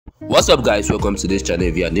What's up guys, welcome to this channel.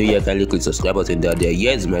 If you are new here, kindly click subscribe button down there.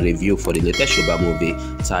 Here's my review for the latest Yoruba movie,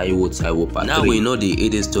 Taiwo Taiwo Part 3. Now we know the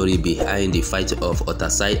hidden story behind the fight of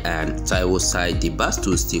Ota's side and Taiwo's side. The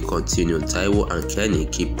battle still continue. Taiwo and Kenny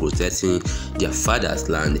keep protecting their father's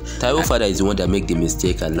land. Taiwo's father is the one that make the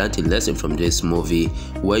mistake and learned a lesson from this movie.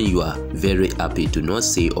 When you are very happy, do not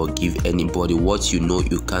say or give anybody what you know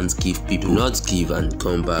you can't give people. Do not give and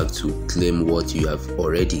come back to claim what you have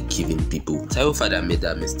already given people. Taiwo's father made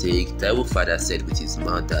that mistake. Taiwo's father said with his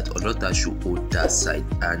mouth that Olota should hold that side,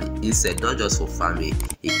 and he said not just for farming,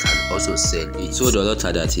 he can also sell it. He told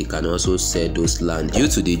Olota that he can also sell those land. Due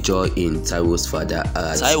to the joy in Taiwo's father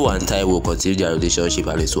eyes, Taiwo and Taiwo continued their relationship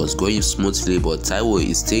and it was going smoothly, but Taiwo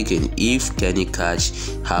is thinking if Kenny catch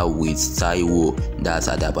her with Taiwo, that's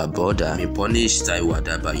Adaba brother, he punish Taiwo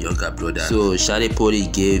Adaba younger brother. So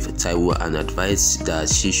Shadepoli gave Taiwo an advice that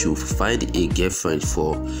she should find a girlfriend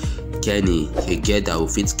for Kenny, a girl that will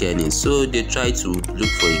fit Kenny. So they try to look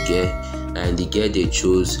for a girl, and the girl they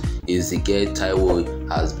chose is the girl Taiwo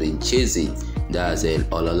has been chasing. That's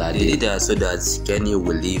Ololade. They did that so that Kenny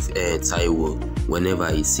will leave Taiwo whenever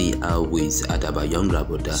he see her with Adaba younger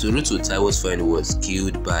brother. Suru to Taiwo's friend was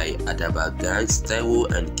killed by Adaba gangs.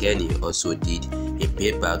 Taiwo and Kenny also did a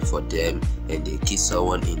payback for them, and they killed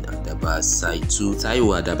someone in Adaba's side too.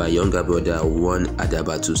 Taiwo Adaba younger brother warned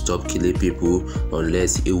Adaba to stop killing people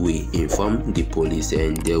unless he will inform the police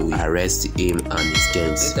and they will arrest him and his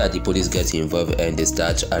gangs. Later the police get involved and they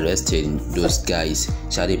start arresting those guys.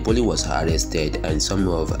 Shadepoli was arrested and some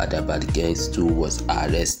of Adaba's gangs too was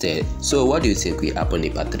arrested. So what do you think will happen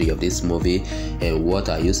in part 3 of this movie, and what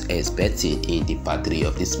are you expecting in the part 3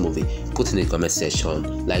 of this movie? Put in the comment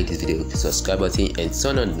section, like this video, subscribe button and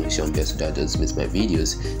turn on the notification bell so that you don't miss my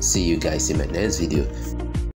videos. See you guys in my next video.